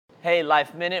Hey,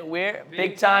 Life Minute, we're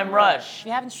Big Time Rush. If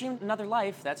you haven't streamed Another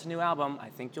Life, that's a new album. I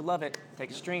think you'll love it.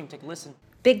 Take a stream, take a listen.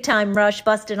 Big Time Rush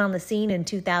busted on the scene in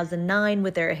 2009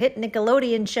 with their hit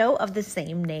Nickelodeon show of the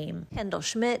same name. Kendall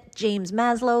Schmidt, James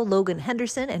Maslow, Logan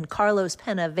Henderson, and Carlos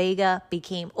Pena Vega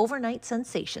became overnight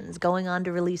sensations, going on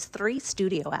to release 3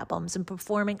 studio albums and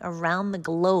performing around the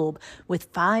globe with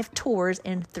 5 tours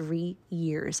in 3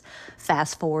 years.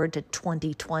 Fast forward to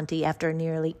 2020, after a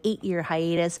nearly 8-year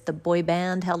hiatus, the boy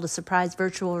band held a surprise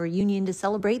virtual reunion to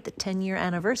celebrate the 10-year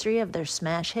anniversary of their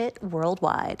smash hit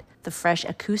Worldwide. The fresh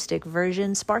acoustic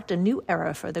version sparked a new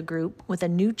era for the group, with a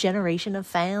new generation of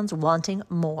fans wanting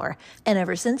more. And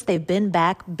ever since, they've been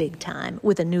back big time,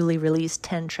 with a newly released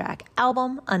 10-track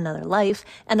album, Another Life,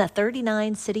 and a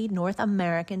 39-city North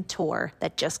American tour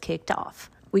that just kicked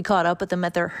off. We caught up with them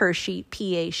at their Hershey,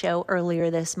 PA show earlier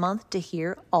this month to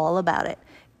hear all about it.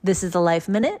 This is the Life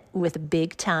Minute with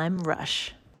Big Time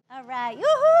Rush. All right,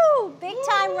 yoo-hoo! Big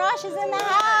Time Rush is in the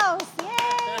house, yay!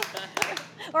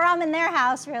 Or I'm in their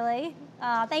house, really.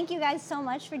 Thank you guys so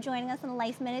much for joining us on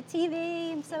Life Minute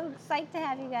TV. I'm so psyched to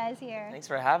have you guys here. Thanks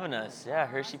for having us. Yeah,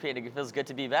 Hershey PA, it feels good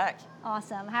to be back.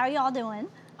 Awesome. How are you all doing?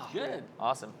 Good.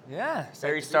 Awesome. Yeah.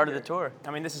 Very start of the tour.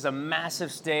 I mean, this is a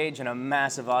massive stage and a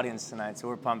massive audience tonight, so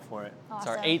we're pumped for it.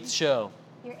 Awesome. It's our 8th show.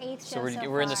 Your 8th show So we're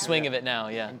far. in the swing of it now,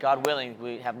 yeah. And God willing,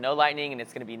 we have no lightning, and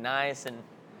it's going to be nice and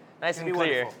clear.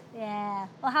 Wonderful. Yeah.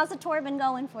 Well, how's the tour been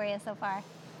going for you so far?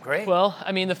 Great. Well,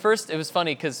 I mean, it was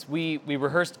funny because we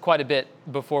rehearsed quite a bit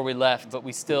before we left, but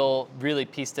we still really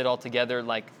pieced it all together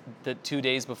like the 2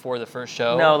 days before the first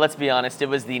show. No, let's be honest, it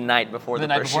was the night before the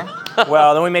night first before? show.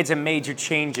 Well, then we made some major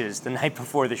changes the night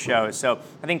before the show. So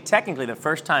I think technically the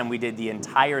first time we did the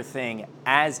entire thing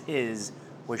as is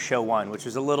was show 1, which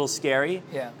was a little scary.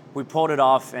 Yeah. We pulled it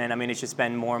off, and I mean, it's just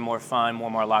been more and more fun, more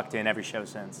and more locked in every show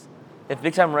since. If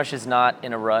Big Time Rush is not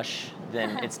in a rush,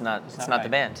 then it's not right. the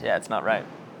band. Yeah, it's not right.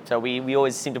 So we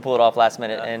always seem to pull it off last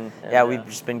minute, and we've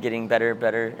just been getting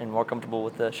better, and more comfortable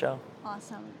with the show.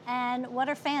 Awesome. And what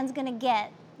are fans going to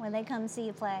get when they come see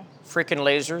you play? Freaking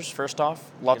lasers, first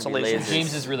off. Lots of Gonna be lasers. lasers.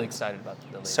 James is really excited about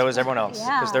the lasers. So is everyone else, because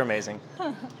Yeah. they're amazing.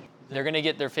 They're going to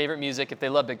get their favorite music. If they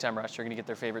love Big Time Rush, they're going to get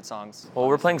their favorite songs. Well,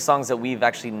 we're playing songs that we've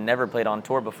actually never played on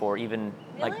tour before, even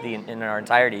Really? in our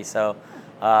entirety. So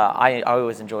I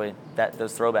always enjoy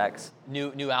those throwbacks.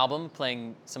 New album,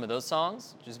 playing some of those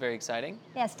songs, which is very exciting.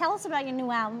 Yes, tell us about your new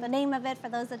album, the name of it for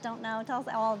those that don't know. Tell us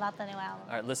all about the new album.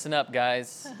 All right, listen up,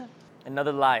 guys.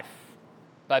 Another Life.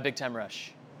 By Big Time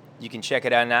Rush. You can check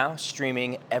it out now,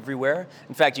 streaming everywhere.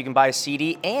 In fact, you can buy a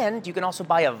CD, and you can also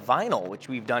buy a vinyl, which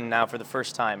we've done now for the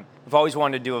first time. We've always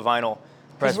wanted to do a vinyl,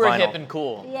 press Because we're vinyl. hip and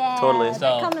cool. Yeah, Totally. they're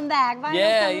So- coming back. Vinyl's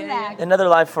Yeah, coming yeah, back. Another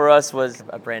Life for us was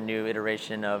a brand new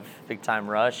iteration of Big Time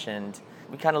Rush, and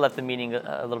we kind of left the meaning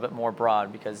a little bit more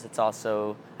broad because it's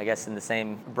also, I guess, in the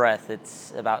same breath,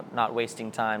 it's about not wasting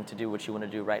time to do what you want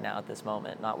to do right now at this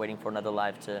moment, not waiting for another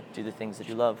life to do the things that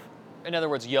you love. In other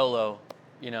words, YOLO,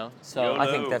 So YOLO. I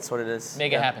think that's what it is.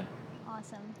 make it happen.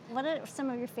 Awesome. What are some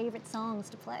of your favorite songs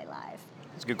to play live?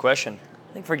 It's a good question.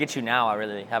 I think Forget You Now I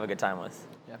really have a good time with.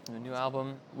 Yeah, from the new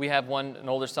album. We have an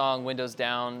older song, Windows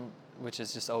Down, which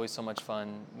is just always so much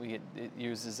fun. It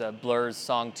uses a Blur's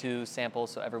Song 2 sample,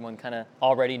 so everyone kind of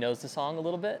already knows the song a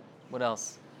little bit. What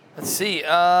else? Let's see.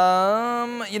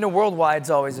 Worldwide's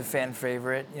always a fan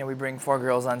favorite. We bring 4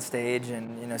 girls on stage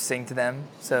and sing to them.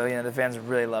 So the fans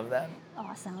really love that.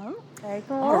 Awesome. Very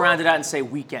cool. I'll round it out and say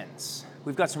Weekends.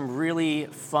 We've got some really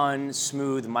fun,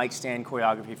 smooth mic stand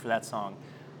choreography for that song.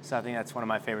 So I think that's one of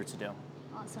my favorites to do.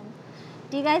 Awesome.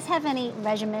 Do you guys have any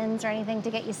regimens or anything to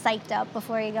get you psyched up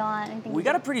before you go on? Anything We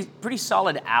got a pretty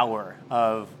solid hour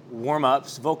of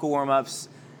warm-ups, vocal warm-ups,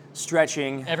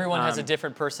 stretching. Everyone has a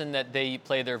different person that they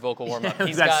play their vocal warm-up.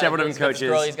 We've got several different coaches. This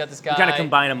girl, he's got this guy. We kind of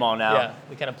combine them all now. Yeah,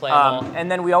 we kind of play them all.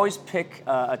 And then we always pick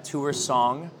a tour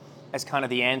song as kind of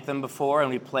the anthem before, and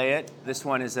we play it. This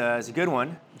one is a good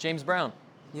one. James Brown.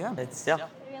 Yeah.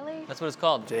 Really? That's what it's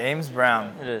called. James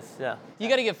Brown. It is, yeah. You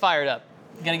got to get fired up.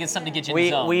 You got to get something to get you in the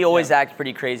zone. We always act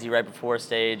pretty crazy right before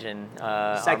stage and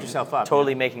Psych yourself up.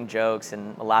 Totally making jokes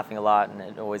and laughing a lot, and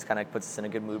it always kind of puts us in a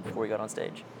good mood before we go on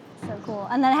stage. So cool.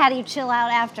 And then how do you chill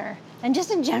out after? And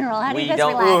just in general, how do We you guys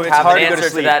don't relax? it's have hard an to go to answer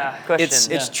to sleep. that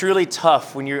question. It's truly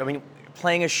tough when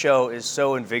playing a show is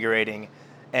so invigorating,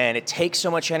 and it takes so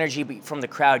much energy, but from the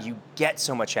crowd you get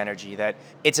so much energy that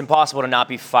it's impossible to not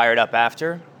be fired up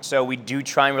after. So we do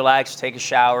try and relax, take a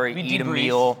shower, eat a debrief.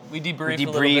 meal. We debrief We a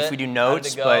little bit. we do How notes,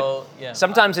 did it go? but Yeah.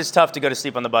 sometimes it's tough to go to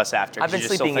sleep on the bus after. 'cause I've been you're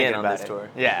just still sleeping in thinking on about this it. tour.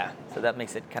 Yeah. So that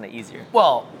makes it kind of easier.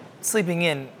 Well, sleeping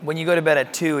in, when you go to bed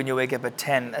at 2 and you wake up at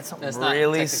 10, that's not That's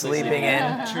really not technically sleeping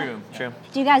in. True.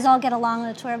 Do you guys all get along on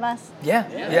the tour bus? Yeah.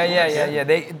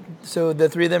 So the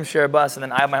 3 of them share a bus, and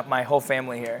then I have my whole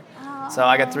family here. So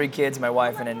I got 3 kids, my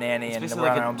wife, and a nanny, and Basically we're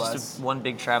on like our own just bus. one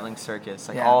big traveling circus.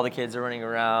 Like Yeah. all the kids are running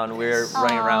around, we're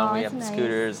running around, we have that's nice.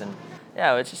 scooters, and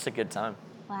yeah, it's just a good time.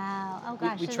 Wow. Oh We,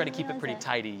 gosh. we I try to didn't keep it realize pretty that.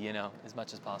 tidy, you know, as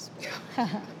much as possible.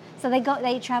 So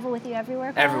they travel with you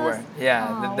everywhere? Carlos? Everywhere,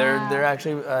 yeah. Oh, they're wow.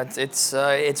 actually it's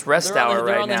rest They're on hour the,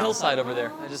 they're right on the now. hillside over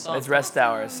there. I just saw It's them. rest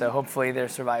hour, so hopefully they're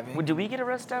surviving. Do we get a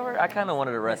rest hour? I kind of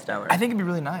wanted a rest hour. I think it'd be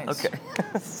really nice. Okay.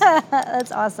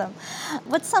 That's awesome.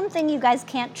 What's something you guys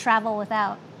can't travel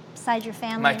without, besides your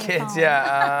family? My and your kids, phone?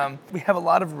 yeah. We have a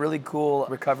lot of really cool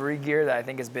recovery gear that I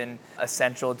think has been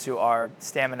essential to our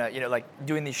stamina. You know, like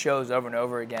doing these shows over and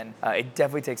over again, it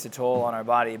definitely takes a toll on our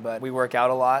body. But we work out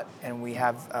a lot, and we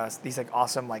have these like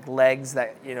awesome like legs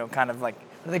that kind of like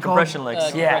what are they called? Compression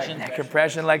legs. Yeah,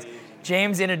 compression legs.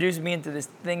 James introduced me into this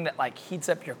thing that like heats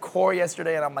up your core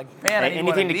yesterday, and I'm like, man, I need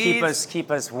one Anything of to these. keep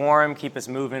us warm, keep us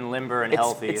moving, limber, and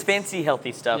healthy. It's fancy,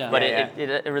 healthy stuff, Yeah. but Yeah,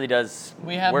 it really does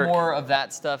We have work. more of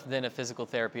that stuff than a physical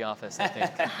therapy office, I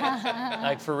think.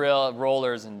 Like for real,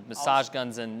 rollers and massage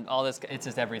guns and all this. It's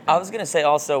just everything. I was gonna say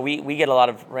also we get a lot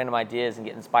of random ideas and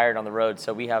get inspired on the road,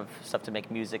 so we have stuff to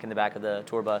make music in the back of the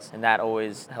tour bus, and that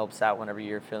always helps out whenever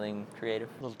you're feeling creative.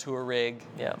 little tour rig.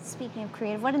 Yeah. Speaking of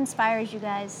creative, what inspires you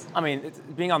guys? I mean,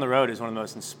 being on the road is one of the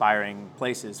most inspiring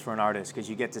places for an artist because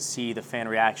you get to see the fan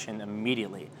reaction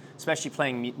immediately. Especially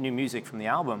playing new music from the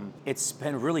album, it's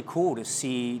been really cool to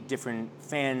see different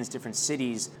fans, different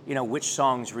cities, which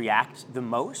songs react the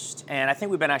most. And I think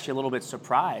we've been actually a little bit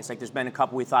surprised. Like there's been a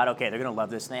couple we thought, okay, they're gonna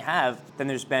love this, and they have. Then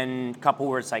there's been a couple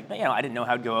where it's like, I didn't know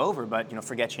how it'd go over, but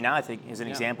Forget You Now, I think is an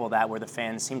example of that where the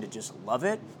fans seem to just love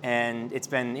it. And it's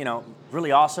been,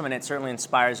 really awesome, and it certainly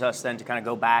inspires us then to kind of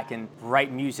go back and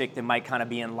write music that might kind of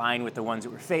be in line with the ones that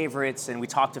were favorites. And we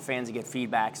talk to fans and get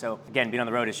feedback. So again, being on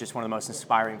the road is just one of the most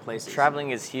inspiring places.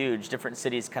 Traveling is huge. Different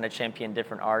cities kind of champion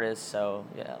different artists. So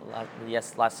yeah,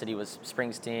 last city was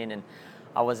Springsteen, and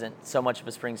I wasn't so much of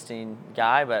a Springsteen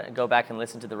guy, but I go back and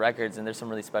listen to the records, and there's some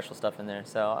really special stuff in there.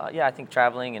 So yeah, I think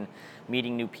traveling and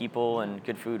meeting new people and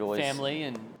good food always. Family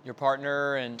and your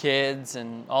partner and kids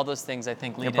and all those things I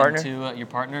think lead partner? into your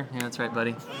partner. Yeah, that's right,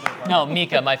 buddy. No,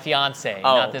 Mika, my fiance,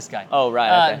 Oh. not this guy. Oh,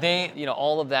 right, okay. They,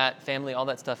 all of that family, all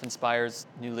that stuff inspires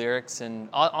new lyrics and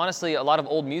honestly a lot of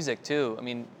old music too. I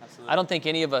mean, I don't think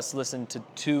any of us listen to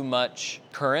too much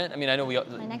current. I mean, I know we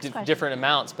next question. different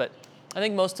amounts, but I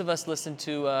think most of us listen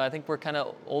to, I think we're kind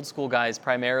of old school guys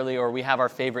primarily, or we have our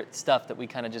favorite stuff that we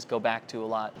kind of just go back to a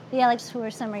lot. Yeah, like who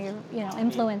are some of your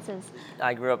influences?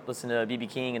 I grew up listening to B.B.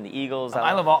 King and the Eagles.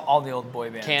 I love all the old boy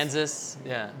bands. Kansas,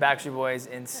 yeah. Backstreet Boys,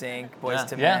 NSYNC, Boys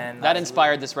to Yeah, Men. that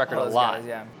inspired this record all a those lot. guys,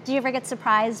 yeah. Do you ever get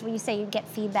surprised when you say you get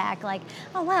feedback like,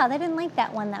 oh wow, they didn't like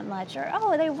that one that much, or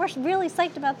oh, they were really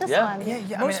psyched about this Yeah. one?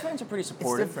 Yeah, Most fans are pretty It's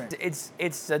supportive. different.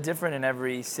 It's different in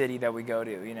every city that we go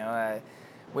to,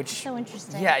 which So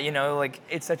interesting. Yeah, like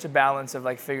it's such a balance of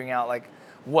like figuring out like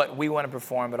what we want to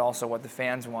perform, but also what the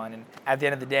fans want. And at the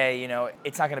end of the day,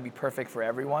 it's not going to be perfect for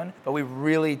everyone, but we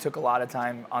really took a lot of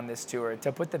time on this tour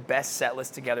to put the best set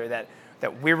list together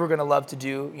that we were going to love to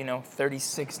do,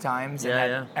 36 times,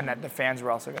 and that the fans were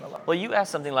also going to love. Well, you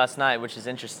asked something last night, which is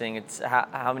interesting. It's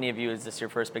how many of you is this your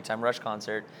first Big Time Rush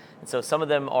concert? And so some of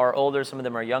them are older, some of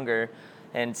them are younger.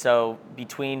 And so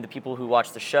between the people who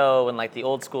watch the show and like the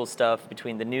old school stuff,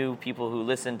 between the new people who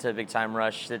listen to Big Time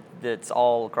Rush, that's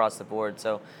all across the board.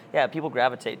 So yeah, people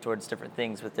gravitate towards different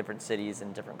things with different cities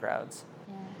and different crowds.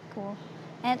 Yeah, cool.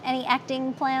 And any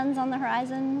acting plans on the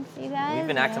horizon for you guys? We've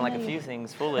been acting like a few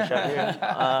things foolish out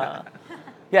here.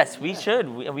 Yes, we should.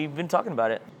 We've been talking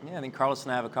about it. Yeah, I think Carlos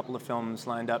and I have a couple of films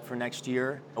lined up for next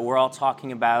year. We're all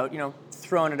talking about,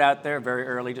 throwing it out there very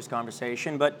early, just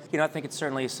conversation. But, I think it's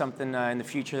certainly something in the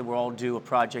future that we'll all do a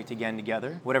project again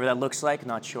together. Whatever that looks like,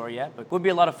 not sure yet, but it would be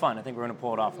a lot of fun. I think we're going to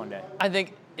pull it off one day. I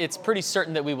think it's pretty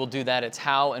certain that we will do that. It's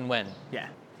how and when. Yeah.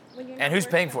 And who's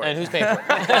paying for it? And who's paying for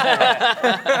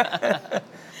it?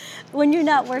 When you're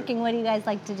not working, what do you guys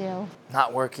like to do?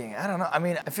 Not working. I don't know. I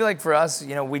mean, I feel like for us,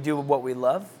 we do what we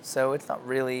love, so it's not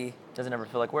really. Doesn't ever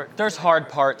feel like work. There's hard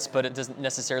parts, but it doesn't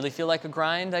necessarily feel like a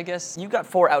grind, I guess. You got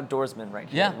 4 outdoorsmen right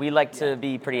here. Yeah. We like to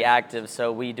be pretty active,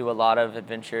 so we do a lot of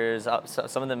adventures,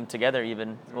 some of them together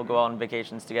even. We'll go on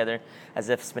vacations together, as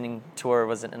if spinning tour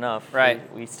wasn't enough.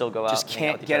 Right. We still go out. Just and hang out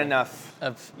can't with each get other. enough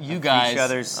Of you guys. each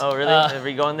other's. Oh, really? Are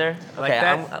we going there? like Okay,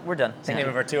 that? we're done. That's the name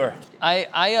of our tour.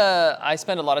 I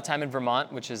spend a lot of time in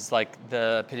Vermont, which is like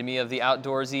the epitome of the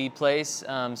outdoorsy place.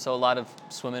 So a lot of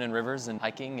swimming in rivers and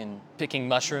hiking and picking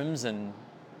mushrooms and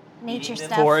nature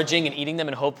stuff. foraging and eating them,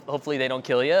 and hopefully they don't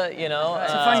kill you. You know,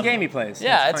 It's a fun game he plays.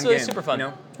 Yeah, a it's fun really game, super fun. You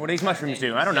know? What do these mushrooms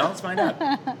do? I don't know. Let's find out.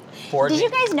 foraging. Did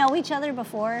you guys know each other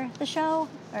before the show,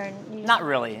 or you just... Not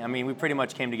really. I mean, we pretty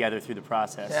much came together through the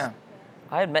process. Yeah.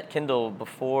 I had met Kendall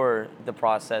before the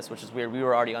process, which is weird. We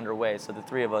were already underway, so the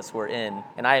three of us were in.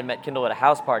 And I had met Kendall at a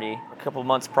house party a couple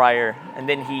months prior, and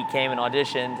then he came and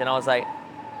auditioned, and I was like,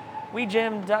 we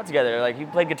jammed out together. Like, he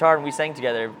played guitar and we sang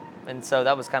together. And so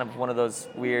that was kind of one of those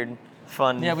weird,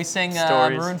 fun Yeah, we sang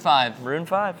stories. Maroon 5. Maroon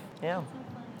 5, yeah.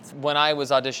 When I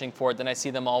was auditioning for it, then I see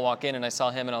them all walk in, and I saw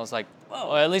him, and I was like, "Whoa!"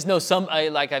 Or at least know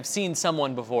I've seen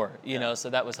someone before, you know.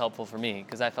 So that was helpful for me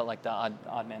because I felt like the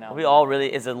odd man out. We all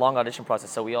really, it's a long audition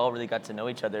process, so we all really got to know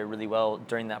each other really well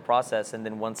during that process. And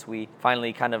then once we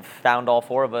finally kind of found all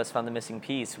four of us, found the missing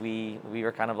piece, we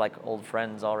were kind of like old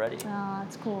friends already. Oh,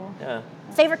 that's cool. Yeah.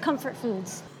 Favorite comfort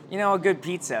foods? You know, a good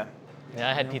pizza. Yeah,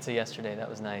 I had pizza yesterday. That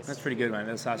was nice. That's pretty good, man.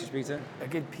 The sausage pizza. A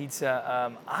good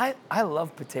pizza. I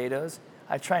love potatoes.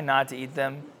 I try not to eat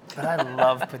them, but I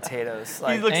love potatoes.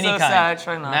 Like Any kind.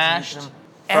 trying not Mashed, to eat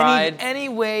them. fried. any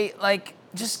way, like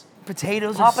just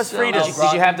potatoes. Papa's are so Fritas.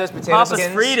 Did you have those potato Papa's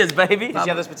skins? Fritas, baby. Did you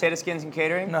have those potato skins in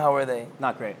catering? No, how were they?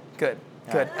 Not great. Good.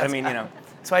 Good. I mean, you know.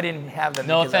 So I didn't have them.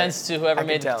 No because I- offense to whoever I could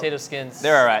made the tell. potato skins.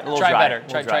 They're all right. A little Try dry. better.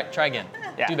 A little Try again.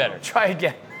 Yeah. Do better. Try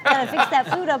again. Gotta fix that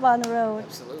food up on the road.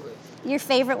 Absolutely. Your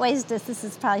favorite ways to, this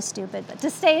is probably stupid, but to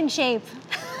stay in shape.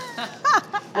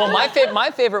 Well,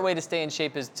 my favorite way to stay in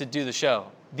shape is to do the show.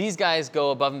 These guys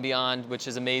go above and beyond, which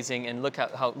is amazing. And look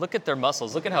look at their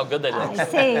muscles. Look at how good they look. I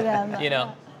see them. You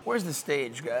know. Where's the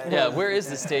stage, guys? Yeah. Where is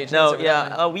the stage? No, That's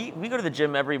yeah, we go to the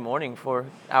gym every morning for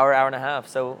hour and a half.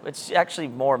 So it's actually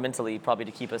more mentally probably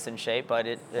to keep us in shape, but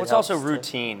it Well, it's helps also to-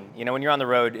 routine. You know, when you're on the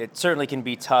road, it certainly can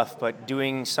be tough, but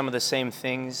doing some of the same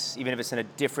things, even if it's in a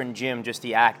different gym, just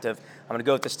the act of, I'm going to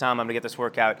go at this time, I'm going to get this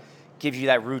workout, gives you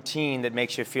that routine that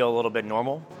makes you feel a little bit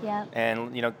normal. Yeah.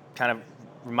 And, you know, kind of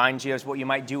reminds you of what you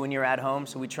might do when you're at home.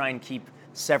 So we try and keep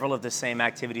several of the same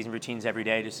activities and routines every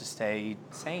day just to stay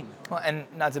sane. Well, and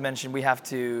not to mention, we have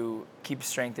to keep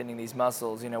strengthening these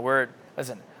muscles. You know,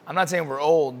 listen, I'm not saying we're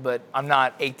old, but I'm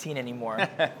not 18 anymore,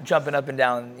 jumping up and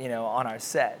down, you know, on our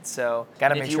set. So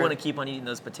gotta And make if you sure. want to keep on eating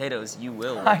those potatoes, you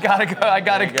will. I gotta go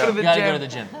to the You gotta gym. go to the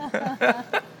gym.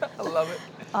 I love it.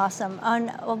 Awesome.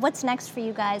 What's next for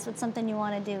you guys? What's something you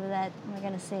want to do that we're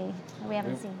going to see, or we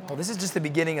haven't seen Well, yet? this is just the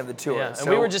beginning of the tour. Yeah. And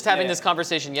so- we were just having this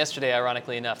conversation yesterday,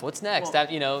 ironically enough. What's next?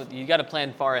 You know, you got to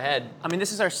plan far ahead. I mean,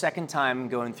 this is our second time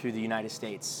going through the United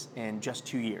States in just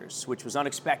 2 years, which was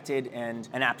unexpected and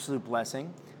an absolute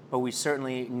blessing. But we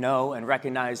certainly know and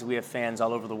recognize that we have fans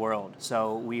all over the world.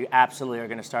 So we absolutely are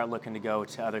going to start looking to go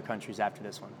to other countries after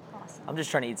this one. Awesome. I'm just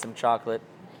trying to eat some chocolate.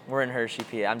 We're in Hershey,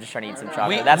 PA. I'm just trying to eat some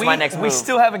chocolate. That's my next move. We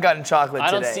still haven't gotten chocolate I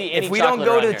don't today. see any if we don't chocolate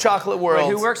go around to here. Chocolate World,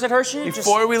 Wait, who works at Hershey?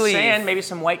 Before we leave, Saying maybe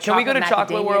some white can we chocolate go to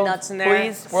Chocolate macadamia World, nuts in there?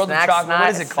 please? World of Chocolate. What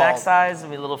is it Snack called? size,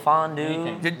 maybe a little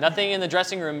fondue. Nothing in the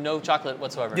dressing room, no chocolate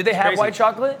whatsoever. Do they have crazy. white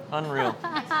chocolate? Unreal.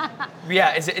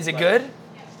 Yeah. Is it good?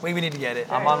 We need to get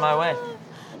it. I'm on my way.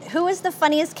 Who is the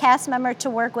funniest cast member to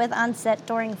work with on set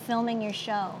during filming your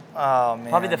show? Oh man.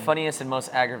 Probably the funniest and most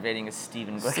aggravating is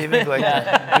Steven Glick. Steven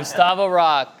Glick. Gustavo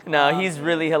Rock. No, he's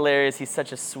really hilarious. He's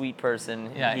such a sweet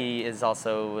person. Yeah. He is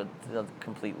also a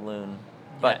complete loon.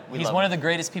 But He's one of the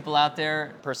greatest people out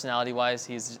there, personality-wise.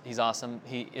 He's awesome.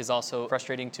 He is also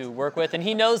frustrating to work with, and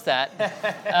he knows that.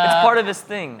 It's part of his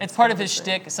thing. It's part of his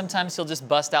shtick. Sometimes he'll just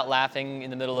bust out laughing in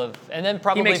the middle of, and then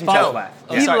probably makes follow. himself laugh.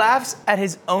 Oh, He sorry. laughs at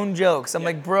his own jokes. I'm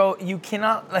like, bro, you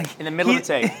cannot like. In the middle of the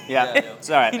take. Yeah,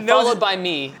 it's all right. He knows Followed it. by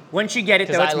me, Once you get it,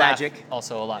 because though, I it's laugh magic.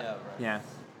 also a lot. Yeah.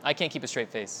 I can't keep a straight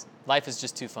face. Life is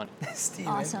just too funny.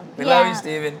 Steven. Awesome. We love Yeah. you,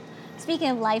 Steven.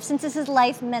 Speaking of life, since this is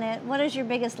Life Minute, what is your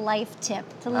biggest life tip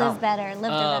to live better,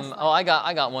 live the best life?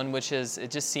 I got one, which is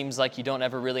it just seems like you don't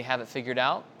ever really have it figured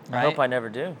out. I Right? hope I never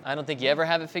do. I don't think you ever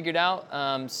have it figured out.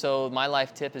 So my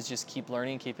life tip is just keep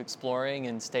learning, keep exploring,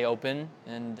 and stay open,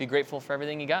 and be grateful for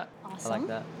everything you got. Awesome. I like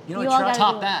that. You know, You all try, gotta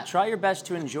Top do it. that. try your best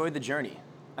to enjoy the journey.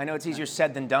 I know it's easier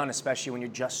said than done, especially when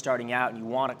you're just starting out and you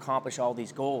want to accomplish all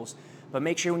these goals. But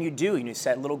make sure when you do, you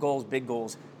set little goals, big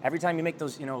goals. Every time you make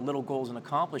those, little goals and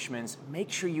accomplishments,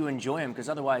 make sure you enjoy them, because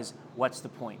otherwise, what's the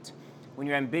point? When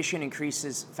your ambition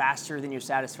increases faster than your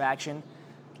satisfaction,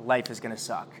 life is going to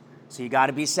suck. So you got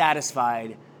to be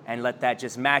satisfied and let that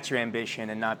just match your ambition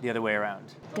and not the other way around.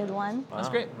 Good one. That's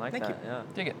great. I like Thank that. you. Yeah.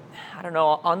 Dig it. I don't know.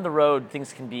 On the road,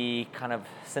 things can be kind of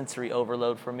sensory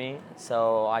overload for me.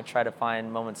 So I try to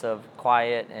find moments of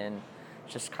quiet and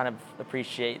just kind of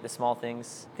appreciate the small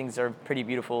things. Things are pretty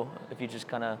beautiful if you just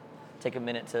kind of take a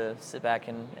minute to sit back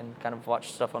and kind of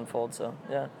watch stuff unfold. So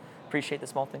yeah, appreciate the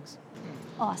small things.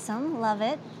 Awesome. Love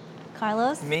it.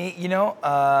 Carlos? Me,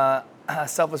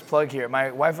 selfless plug here.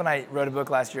 My wife and I wrote a book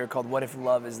last year called What If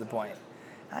Love Is the Point?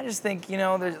 I just think,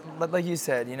 there's, like you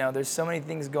said, there's so many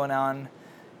things going on,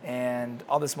 and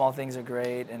all the small things are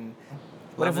great. And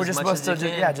what if we're just supposed to,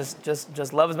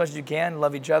 just love as much as you can,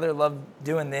 love each other, love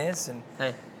doing this, and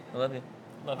Hey, I love you.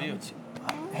 Love you.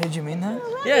 hey, did you mean that?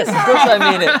 Yes, of course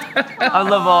I mean it. I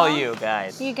love all you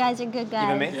guys. You guys are good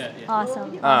guys. Even me? Yeah,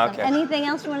 Awesome. Oh, awesome. okay. Anything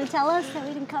else you want to tell us that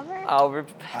we didn't cover? Oh, we're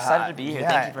excited to be here.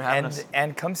 Thank you for having us.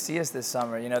 And come see us this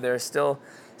summer. There are still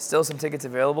some tickets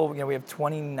available. We have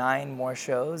 29 more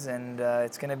shows, and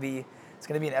it's gonna be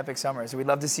an epic summer. So we'd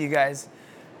love to see you guys.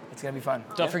 It's gonna be fun.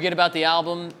 Don't forget about the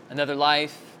album, Another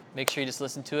Life. Make sure you just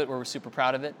listen to it. We're super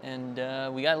proud of it, and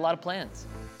we got a lot of plans.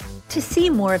 To see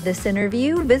more of this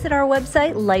interview, visit our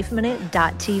website,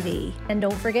 lifeminute.tv. And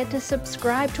don't forget to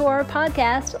subscribe to our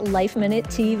podcast, Life Minute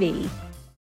TV.